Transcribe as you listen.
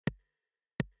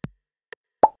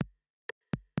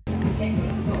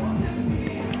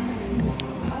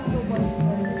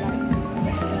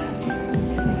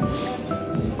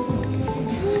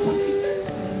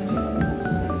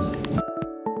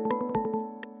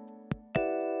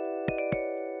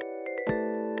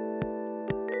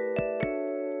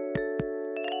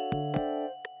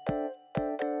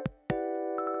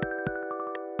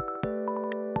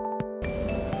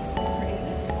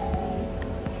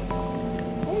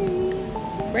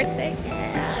Birthday,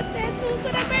 yeah, tattoo to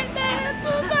the birthday,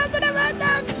 tattoo to the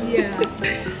birthday. Yeah.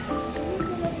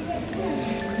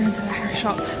 We're going to the hair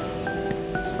shop.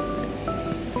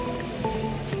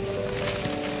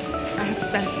 I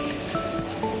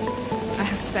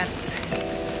have spent.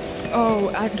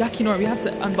 Oh, at Yakinori, we have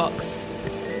to unbox.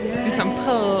 Yeah. Do some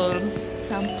pulls.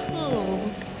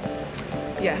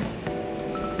 Yeah.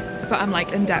 But I'm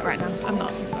like in debt right now. I'm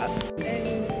not. But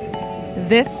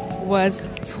this was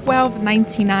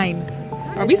 $12.99.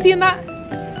 Are we seeing that?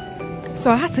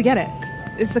 So I had to get it.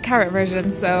 It's the carrot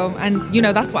version, so, and you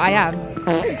know that's what I am.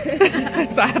 So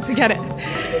I had to get it.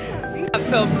 That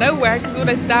film nowhere because all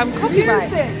this damn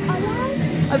copyright.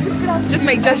 I'm just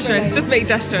make gestures. Just make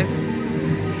gestures.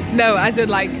 No, as in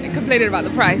like complaining about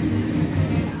the price.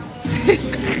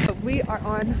 We are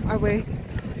on our way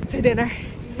to dinner.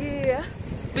 Yeah.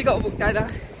 We got to walk there though.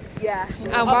 Yeah.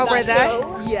 And while we're there,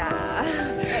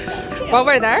 while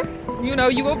we're there, you know,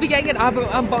 you will be getting an album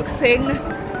unboxing.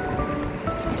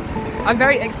 I'm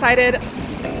very excited.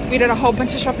 We did a whole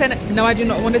bunch of shopping. No, I do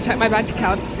not want to check my bank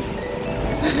account.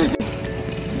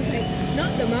 She's like,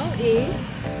 not the mountain.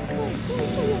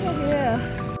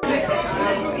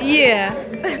 Yeah.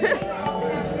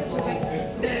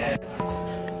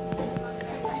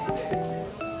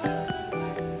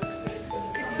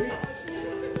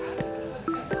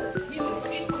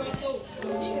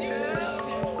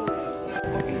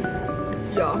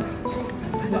 Yo,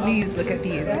 please look at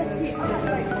these.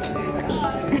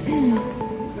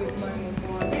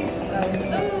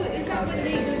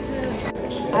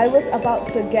 I was about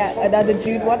to get another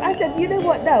Jude one. I said, you know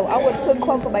what? No, I want some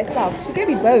one for myself. She gave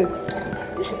me both.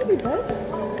 Did she give me both?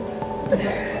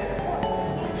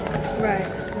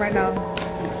 Right now,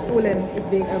 All In is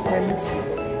being opened.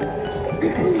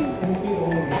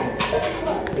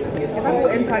 If I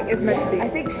bought Intact, it's meant to be. I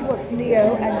think she wants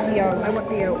Neo and Geo. I want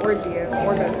Neo or Geo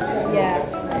or both. Yeah.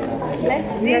 Let's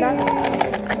see. I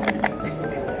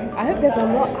hope there's a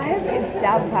lot. I hope it's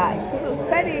jam packed because it's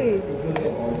 20.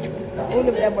 All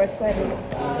of them were 20.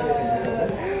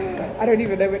 I don't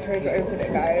even know which way to open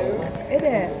it, guys. Is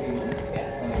it?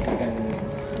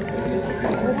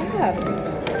 What happened?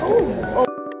 Oh.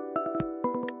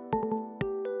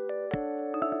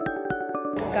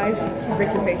 Guys, she's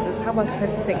making faces. How am I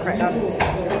supposed to think right now?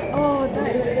 Oh,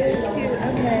 that is so cute.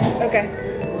 Okay.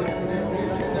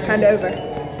 Hand it over.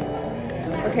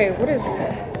 Okay, what is...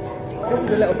 This is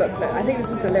a little booklet. I think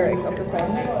this is the lyrics of the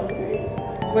songs.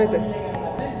 What is this?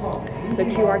 The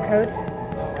QR code?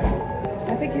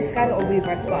 I think you scan it or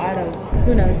reverse, but I don't...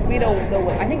 Who knows? We don't know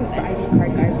what... I think it's the ID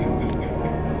card, guys.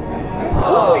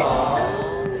 Oh,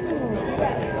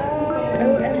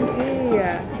 OMG.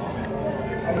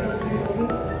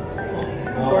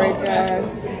 Gorgeous.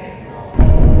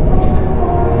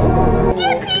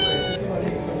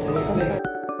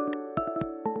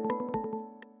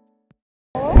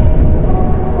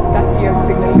 That's Gio's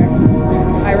signature.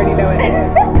 I already know it.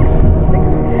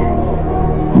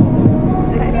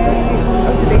 That is so cute.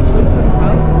 Oh, did they each one of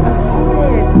themselves? Oh, so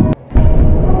did.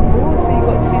 Oh, so you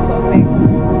got two sort of things.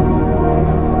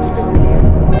 This is Gio.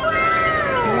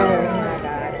 Oh my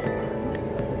god.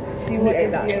 She will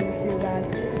ate that.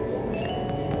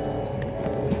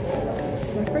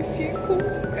 First year, cool.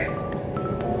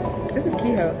 This is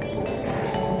Kehoe.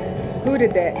 Who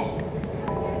did that?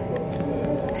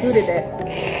 Who did that?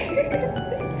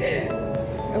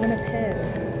 I want a pen.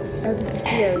 Oh, this is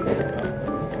Kehoe's.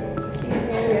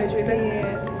 Kehoe's with this.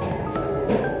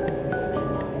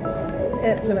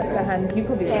 Implement to hand. You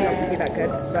probably won't be able to see that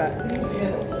good, but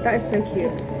that is so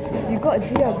cute. You got a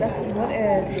Geo. That's what you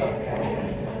wanted.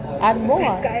 Add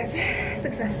more, guys.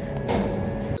 Success.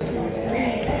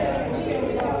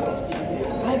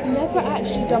 I've never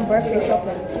actually done birthday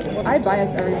shopping. I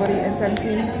bias everybody in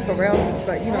 17 for real,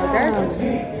 but you know, there are just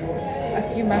a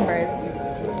few members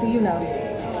who you know.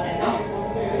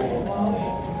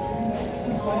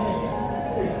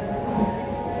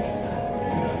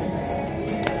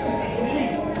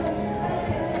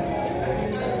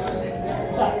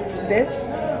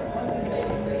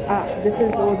 This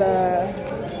is all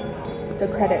the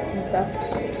credits and stuff.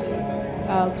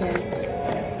 Okay.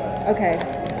 Okay.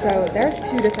 So there's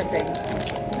two different things.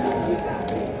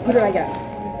 Who did I get?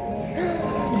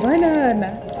 Lennon!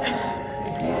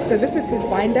 So this is his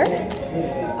binder.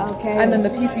 Okay. And then the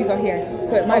PCs are here.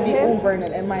 So it might be all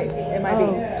Vernon. It might be.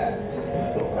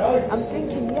 I'm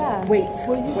thinking, yeah. Wait.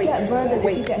 Will you get Vernon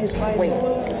if you get his binder? Wait.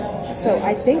 So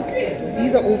I think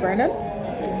these are all Vernon.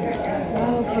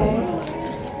 Okay.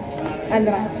 And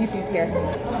then I have PCs here.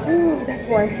 Ooh, that's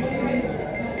 4.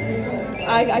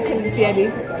 I couldn't see any,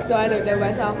 so I don't know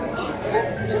myself.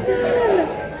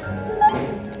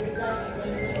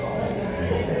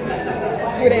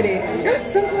 Good idea.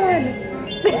 Someone.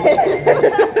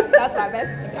 That's my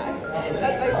best guy.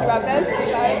 That's actually my best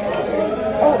guy.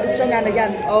 Oh, it's Jong An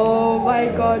again. Oh my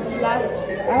god, last.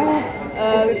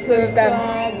 It's the 2 of them.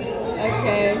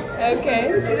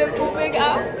 Okay. She didn't pull big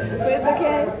out, but it's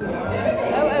okay.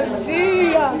 OMG.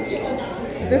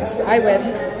 This, I win.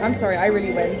 I'm sorry, I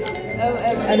really win.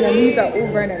 OMG. And then these are all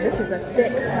Vernon. This is a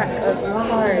thick pack of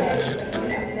cards.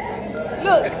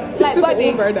 Look, like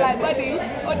buddy, Vernon.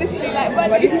 honestly, like buddy.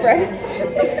 Buddy spread.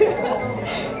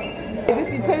 This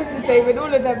is supposed to say with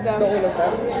all of them though. Not all of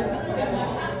them.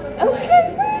 Okay.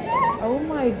 Oh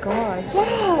my gosh.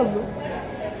 Damn.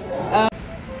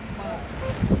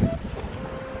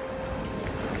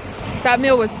 That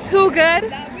meal was too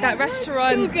good. That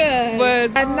restaurant too good.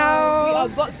 was. And We now,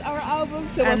 unboxed our album,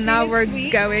 so and now we're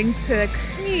sweet. going to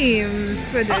Creams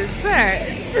for dessert.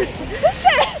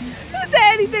 Who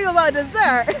said anything about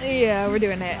dessert? Yeah, we're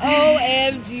doing it.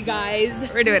 OMG, guys.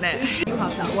 We're doing it. You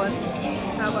have that one.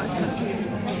 How about that?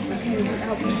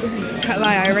 Can't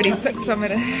lie, I already took some of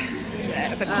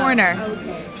the corner.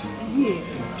 Okay.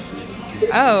 Yeah.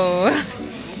 Oh.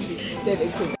 Did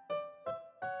it quick.